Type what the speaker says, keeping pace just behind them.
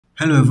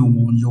Hello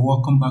everyone, you're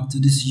welcome back to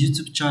this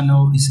YouTube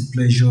channel. It's a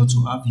pleasure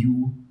to have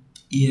you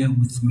here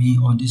with me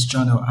on this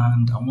channel,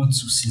 and I want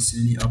to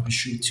sincerely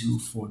appreciate you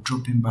for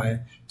dropping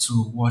by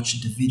to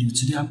watch the video.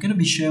 Today I'm going to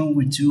be sharing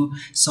with you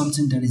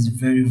something that is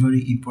very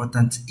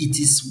important. It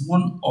is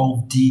one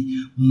of the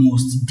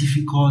most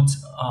difficult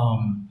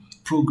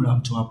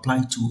program to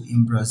apply to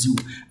in Brazil,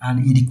 and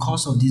in the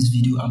course of this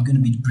video I'm going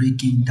to be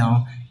breaking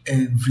down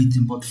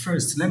everything. But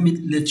first, let me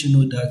let you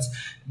know that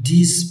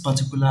this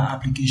particular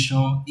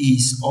application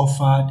is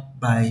offered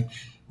by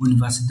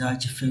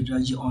Universidade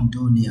Federal de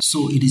Rondônia.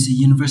 So it is a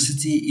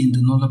university in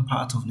the northern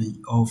part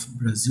of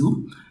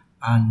Brazil.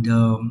 And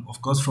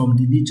of course, from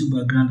the little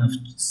background I've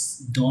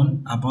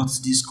done about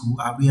this school,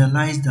 I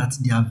realized that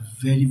they are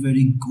very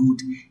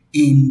good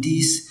in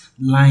this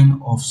line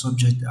of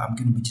subject that I'm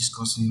going to be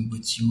discussing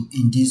with you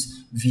in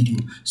this video.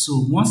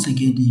 So once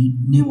again, the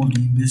name of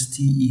the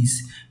university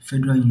is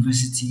Federal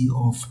University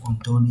of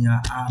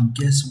Rondônia, and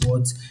guess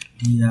what?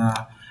 They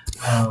are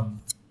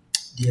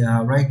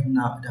right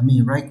now.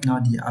 Right now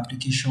the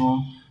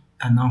application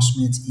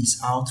announcement is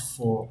out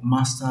for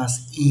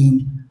masters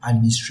in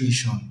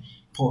administration.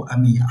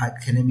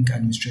 Academic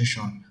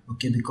administration.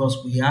 Okay,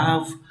 because we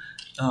have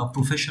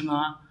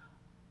professional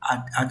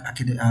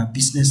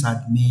business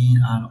admin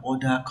and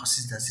other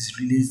courses that is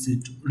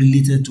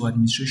related to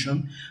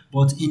administration,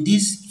 but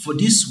for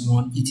this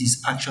one it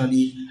is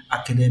actually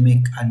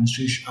academic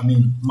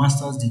administration.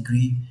 Master's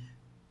degree,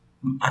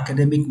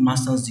 academic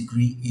master's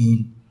degree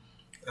in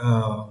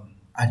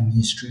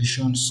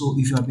administration. So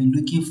if you have been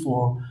looking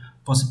for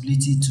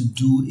possibility to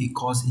do a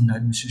course in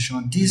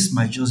administration, this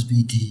might just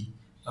be the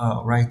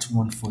right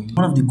one for you.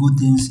 One of the good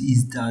things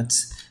is that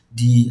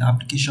the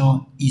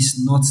application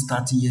is not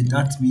starting yet.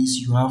 That means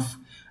you have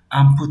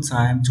ample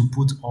time to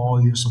put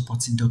all your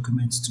supporting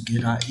documents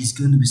together. It's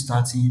going to be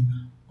starting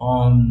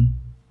on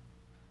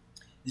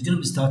the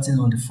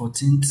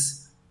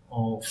 14th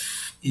of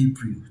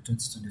April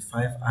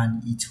 2025,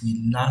 and it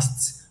will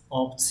last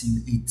up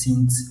till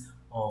 18th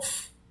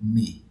of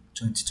May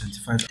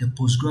 2025. The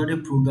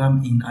postgraduate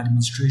program in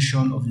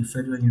administration of the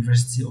Federal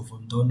University of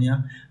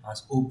Rondônia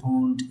has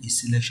opened a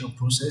selection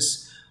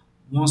process.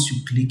 Once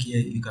you click here,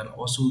 you can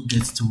also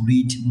get to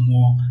read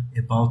more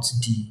about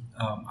the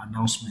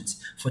announcement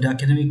for the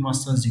academic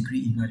master's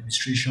degree in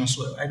administration.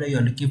 So either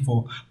you're looking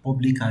for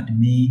public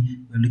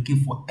admin, you're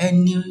looking for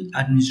any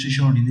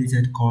administration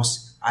related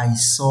course, I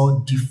saw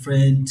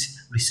different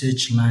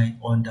research line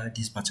under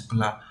this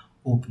particular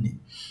opening.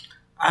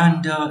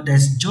 And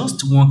there's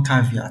just one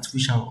caveat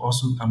which I'm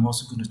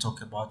also going to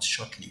talk about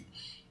shortly.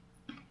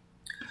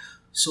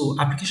 So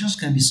applications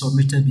can be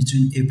submitted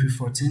between April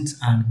 14th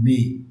and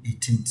May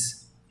 18th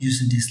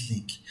using this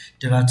link.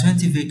 There are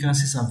 20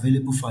 vacancies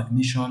available for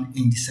admission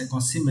in the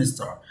second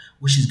semester,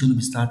 which is going to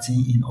be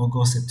starting in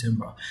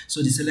August-September.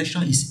 So the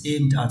selection is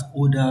aimed at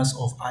holders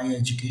of higher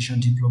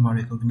education diploma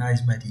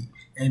recognized by the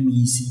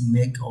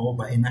MEC or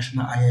by a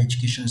national higher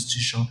education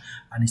institution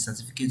and a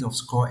certificate of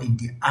score in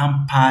the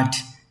ANPAD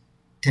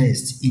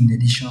test in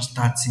addition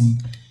starting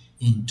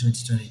in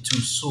 2022.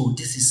 So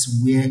this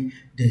is where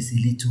there's a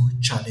little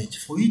challenge.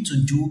 For you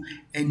to do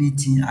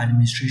anything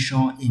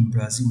administration in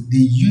Brazil, they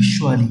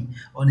usually,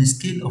 on a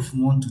scale of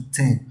 1 to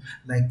 10,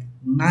 like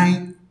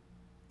 9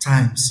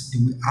 times, they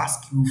will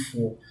ask you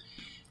for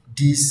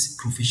this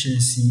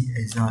proficiency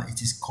exam.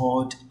 It is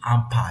called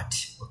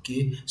ANPAD.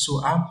 Okay,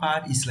 so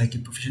ANPAD is like a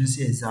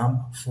proficiency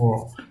exam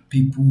for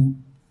people.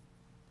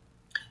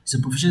 It's a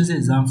proficiency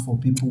exam for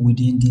people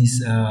within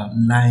this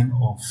line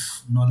of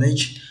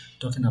knowledge,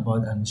 talking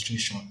about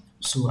administration.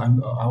 So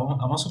I'm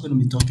also going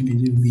to be talking a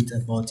little bit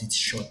about it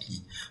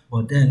shortly.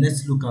 But then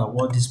let's look at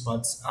what this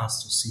part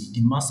has to say.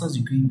 The master's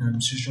degree in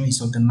administration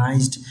is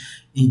organized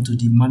into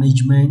the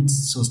management,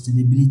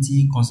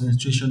 sustainability,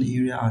 concentration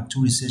area, and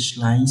 2 research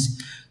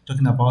lines,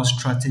 talking about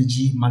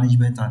strategy,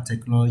 management, and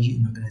technology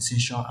in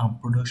organization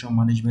and production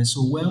management.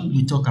 So when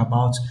we talk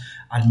about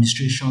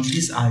administration,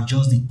 these are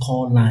just the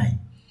core line.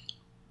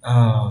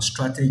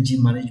 Strategy,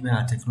 management,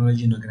 and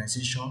technology in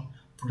organization,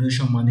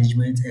 production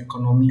management,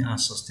 economy, and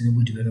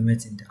sustainable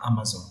development in the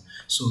Amazon.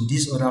 So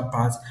these other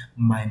parts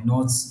might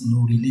not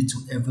relate to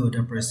every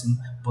other person,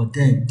 but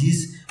then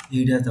these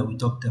areas that we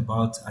talked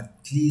about, at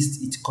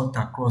least it cut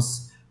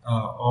across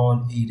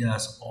all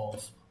areas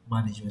of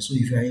management. So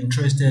if you are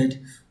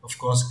interested, of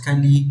course,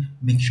 kindly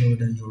make sure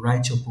that you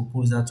write your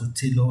proposal to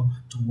tailor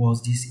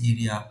towards this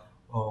area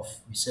of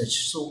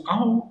research. So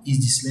how is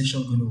the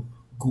selection going to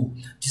go?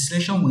 The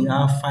selection will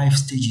have 5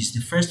 stages.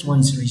 The first one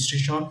is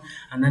registration,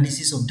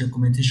 analysis of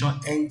documentation,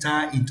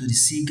 enter into the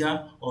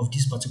SIGA of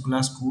this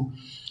particular school,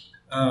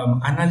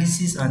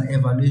 analysis and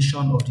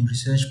evaluation of the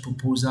research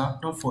proposal.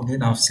 Don't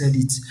forget, I've said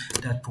it,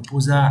 that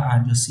proposal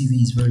and your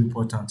CV is very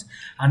important.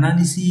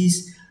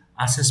 Analysis,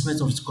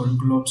 assessment of the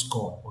curriculum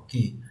score,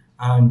 okay,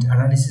 and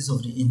analysis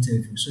of the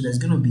interview. So there's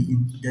going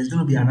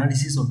to be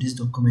analysis of this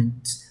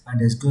document, and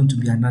there's going to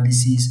be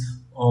analysis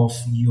of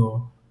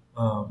your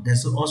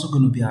there's also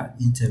going to be an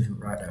interview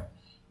rather.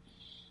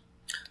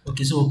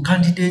 Okay, so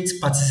candidate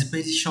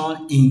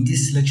participation in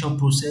this selection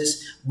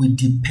process will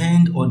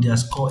depend on their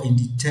score in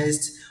the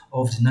test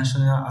of the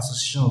National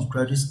Association of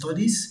Graduate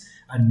Studies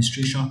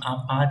Administration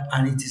ANPAD,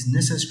 and it is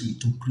necessary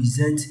to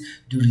present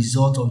the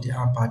result of the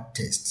ANPAD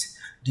test.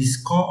 The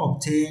score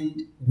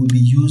obtained will be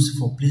used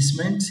for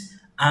placement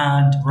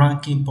and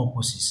ranking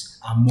purposes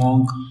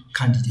among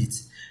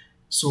candidates.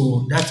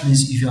 So that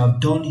means if you have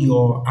done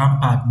your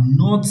ANPAD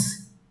not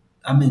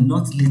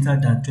later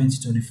than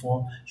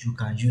 2024, you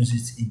can use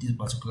it in this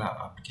particular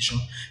application.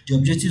 The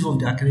objective of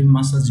the academic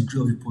master's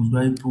degree of the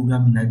postgraduate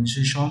program in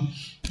administration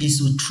is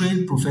to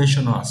train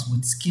professionals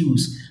with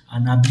skills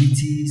and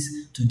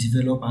abilities to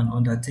develop and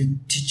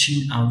undertake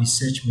teaching and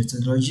research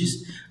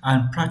methodologies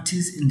and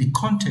practice in the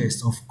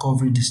context of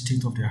covering the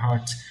state of the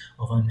art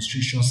of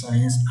administration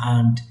science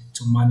and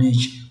to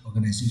manage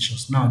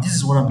organizations. Now, this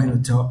is what I'm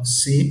going to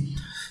say.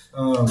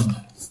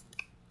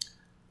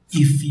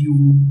 If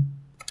you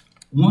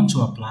want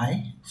to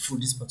apply for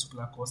this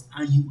particular course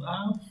and you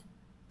have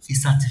a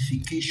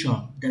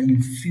certification that you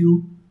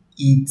feel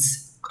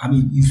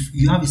if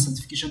you have a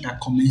certification that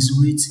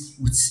commensurates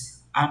with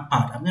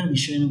ANPAD, I'm going to be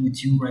sharing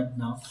with you right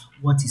now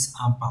what is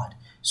ANPAD.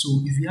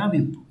 So if you have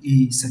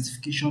a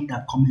certification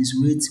that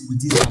commensurates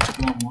with this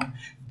particular one,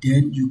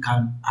 then you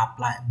can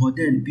apply. But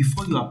then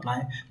before you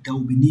apply, there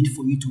will be need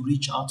for you to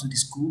reach out to the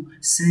school,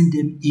 send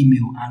them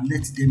email and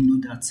let them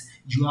know that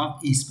you have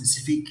a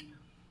specific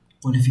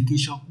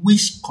qualification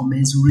which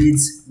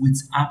commensurates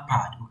with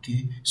ANPAD.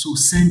 Okay, so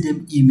send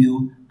them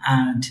email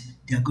and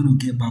they are going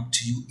to get back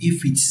to you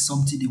if it's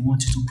something they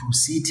want you to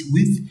proceed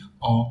with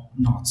or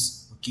not.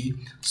 Okay,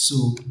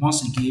 so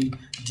once again,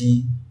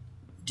 the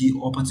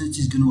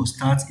opportunity is going to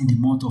start in the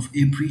month of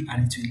April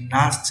and it will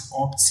last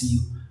up till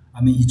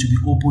it will be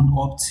open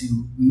up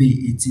till May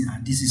 18,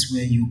 and this is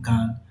where you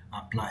can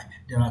apply.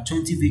 There are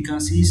 20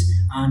 vacancies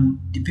and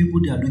the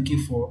people they are looking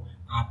for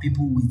are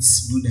people with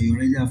that you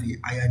already have a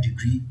higher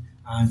degree,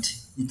 and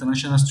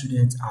international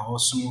students are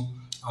also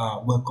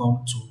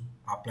welcome to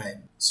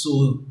apply.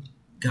 So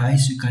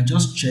guys, you can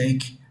just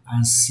check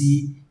and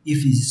see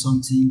if it is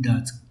something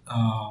that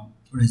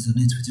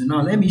resonates with you.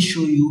 Now let me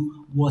show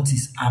you what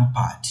is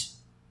ANPAD.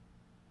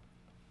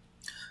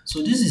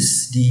 So this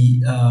is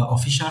the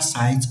official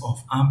site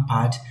of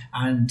ANPAD,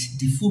 and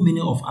the full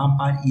meaning of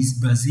ANPAD is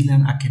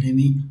Brazilian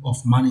Academy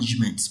of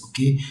Management.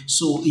 Okay,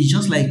 so it's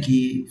just like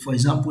for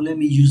example, let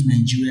me use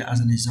Nigeria as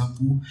an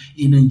example.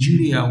 In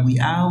Nigeria, we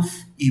have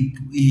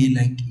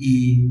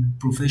a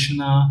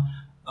professional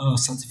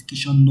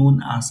certification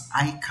known as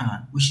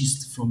ICANN, which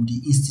is from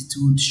the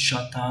Institute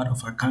Chartered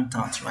of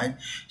Accountants, right?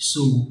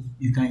 So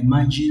you can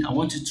imagine, I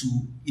want you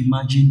to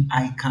imagine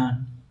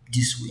ICANN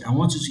this way. I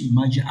want you to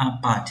imagine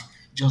ANPAD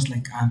just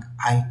like an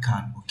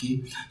ICANN.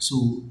 Okay,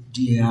 so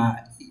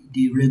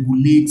they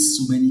regulate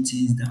so many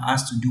things that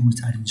has to do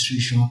with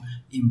administration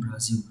in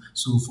Brazil.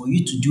 So for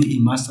you to do a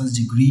master's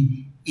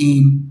degree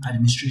in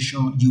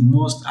administration, you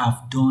must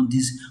have done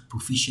this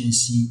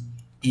proficiency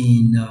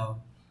in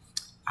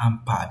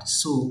ANPAD.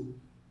 So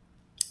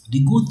the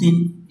good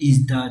thing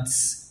is that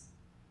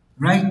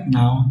right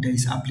now there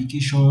is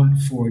application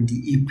for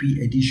the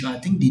April edition. I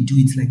think they do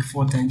it like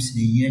 4 times in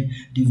a year.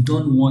 They've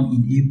done one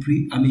in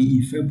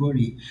in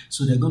February,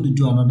 so they're going to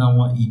do another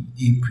one in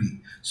April.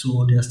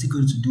 So they are still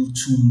going to do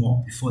 2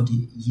 more before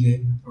the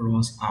year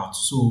runs out.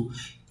 So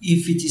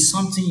if it is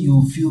something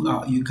you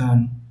feel you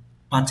can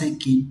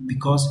partake in,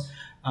 because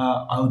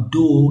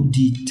although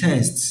the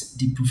tests,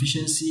 the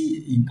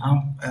proficiency in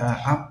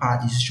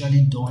ANPAD is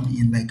usually done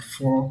in like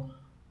 4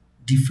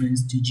 different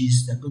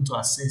stages. They're going to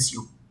assess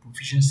your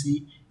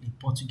proficiency in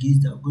Portuguese.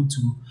 They're going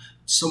to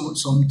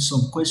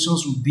some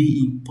questions will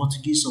be in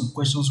Portuguese, some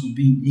questions will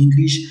be in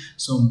English,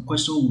 some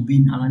questions will be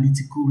in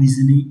analytical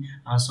reasoning,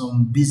 and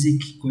some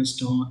basic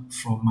question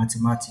from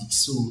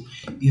mathematics. So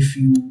if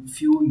you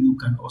feel you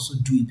can also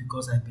do it,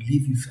 because I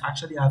believe if you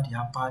actually have the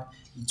ANPAD,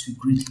 it will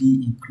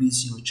greatly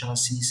increase your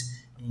chances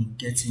in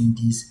getting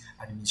this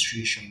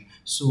administration.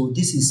 So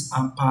this is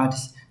ANPAD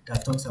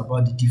that talks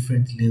about the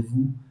different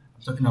level.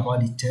 I'm talking about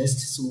the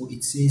test. So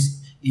it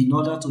says, in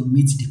order to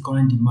meet the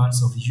current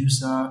demands of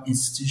user,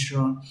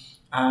 institution,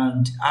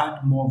 and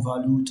add more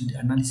value to the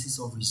analysis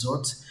of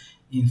results,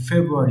 in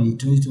February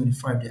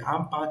 2025, the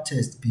ANPAD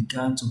test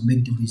began to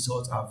make the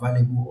results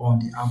available on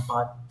the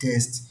ANPAD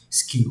test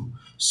scale.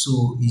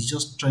 So it's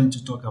just trying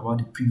to talk about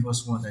the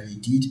previous one that he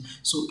did.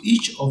 So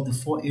each of the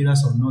 4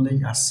 areas of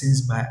knowledge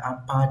assessed by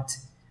ANPAD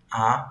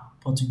are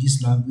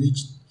Portuguese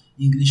language,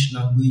 English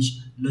language,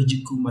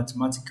 logical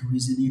mathematical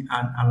reasoning,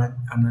 and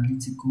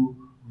analytical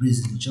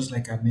reasoning, just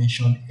like I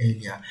mentioned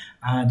earlier,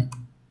 and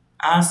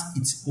has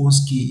its own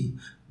scale.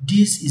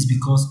 This is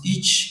because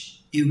each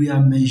area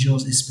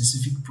measures a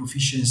specific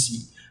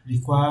proficiency,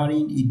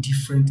 requiring a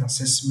different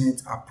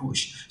assessment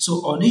approach. So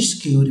on each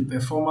scale, the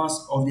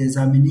performance of the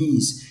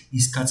examinees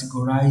is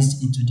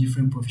categorized into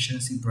different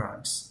proficiency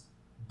bands.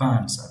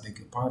 I beg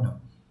your pardon.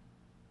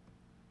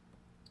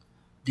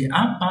 The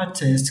ANPAD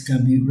test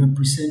can be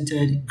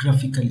represented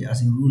graphically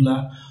as a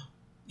ruler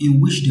in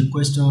which the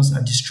questions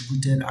are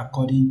distributed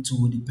according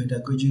to the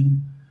pedagogical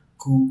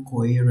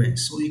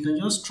coherence. So you can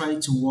just try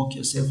to walk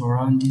yourself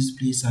around this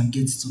place and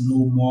get to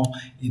know more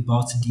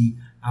about the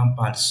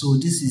ANPAD. So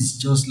this is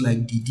just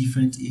like the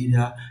different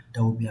area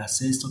that will be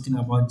assessed, talking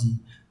about the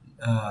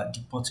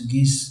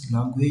Portuguese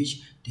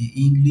language, the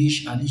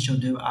English, and each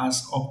of them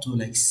has up to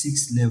like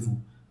 6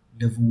 level.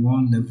 Level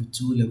 1, level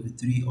 2, level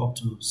 3, up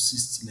to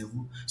 6th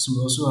level. So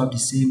we also have the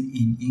same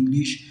in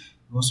English,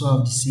 we also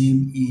have the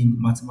same in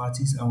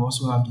mathematics, and we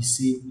also have the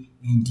same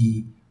in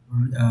the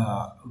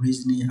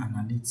reasoning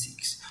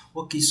analytics.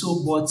 Okay,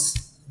 so but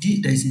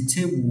there is a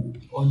table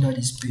under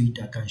this page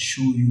that can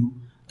show you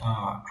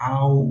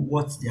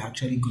what they're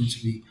actually going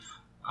to be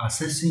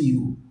assessing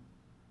you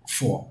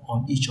for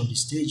on each of the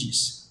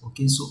stages.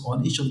 Okay, so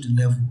on each of the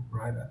level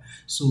rather.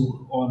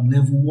 So on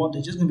level 1,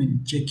 they're just going to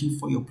be checking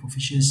for your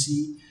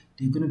proficiency.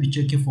 They're going to be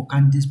checking for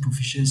candidates'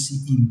 proficiency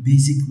in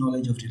basic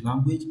knowledge of the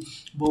language.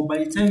 But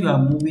by the time you are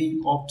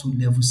moving up to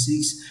level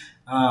 6,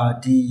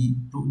 what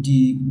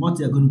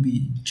they're going to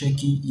be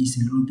checking is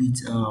a little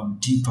bit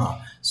deeper.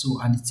 So,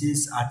 and it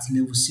is at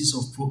level 6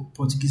 of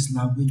Portuguese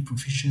language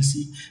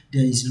proficiency,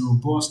 there is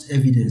robust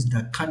evidence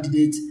that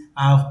candidates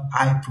have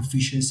high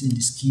proficiency in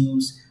the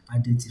skills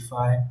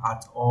identified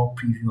at all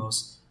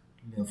previous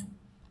level.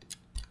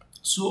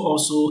 So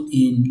also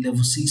in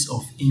level 6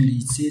 of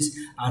English, it says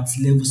at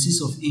level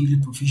 6 of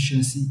English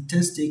proficiency,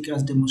 test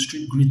takers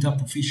demonstrate greater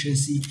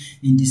proficiency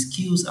in the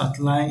skills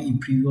outlined in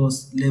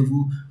previous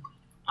level,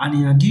 and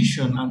in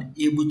addition are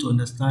able to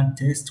understand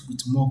text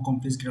with more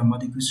complex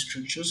grammatical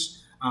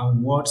structures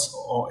and words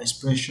or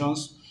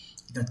expressions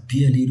that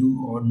bear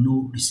little or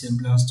no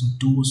resemblance to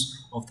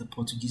those of the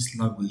Portuguese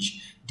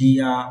language. They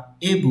are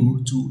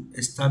able to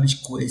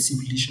establish cohesive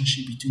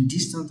relationship between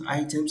distant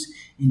items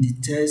in the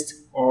text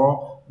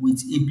or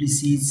with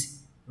implicit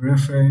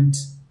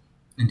reference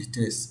in the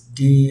text.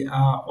 They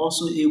are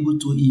also able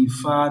to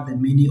infer the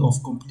meaning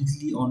of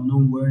completely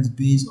unknown words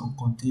based on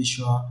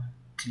contextual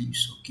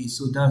clues. Okay,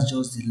 so that's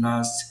just the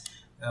last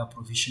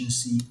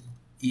proficiency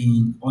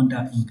in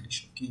under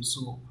English. Okay,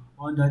 so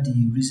under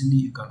the reasoning,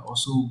 you can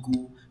also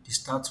go the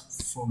start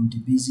from the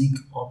basic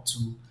up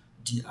to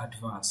the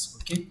advanced.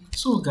 Okay,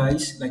 so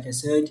guys, like I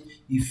said,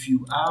 if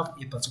you have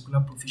a particular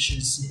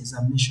proficiency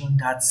examination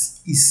that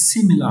is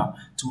similar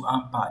to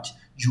ANPAD,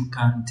 you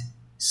can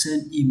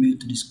send email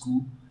to the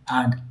school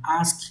and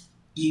ask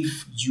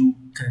if you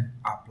can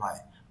apply.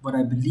 But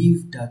I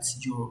believe that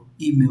your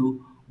email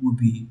will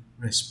be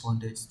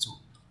responded to.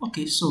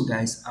 Okay, so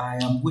guys, I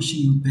am wishing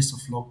you best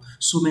of luck.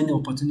 So many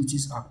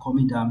opportunities are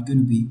coming that I'm going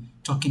to be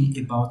talking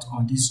about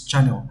on this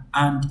channel.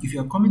 And if you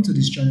are coming to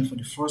this channel for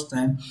the first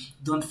time,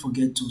 don't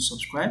forget to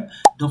subscribe,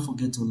 don't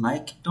forget to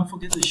like, don't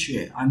forget to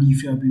share. And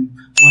if you have been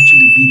watching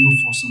the video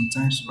for some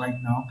times right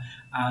now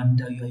and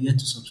you are yet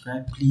to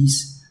subscribe,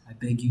 please, I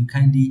beg you,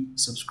 kindly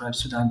subscribe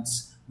so that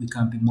we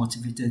can be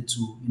motivated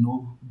to,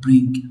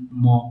 bring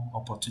more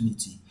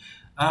opportunity.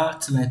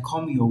 Till I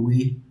come your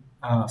way,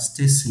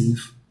 stay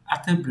safe.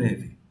 Até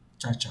breve.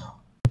 Ciao, ciao.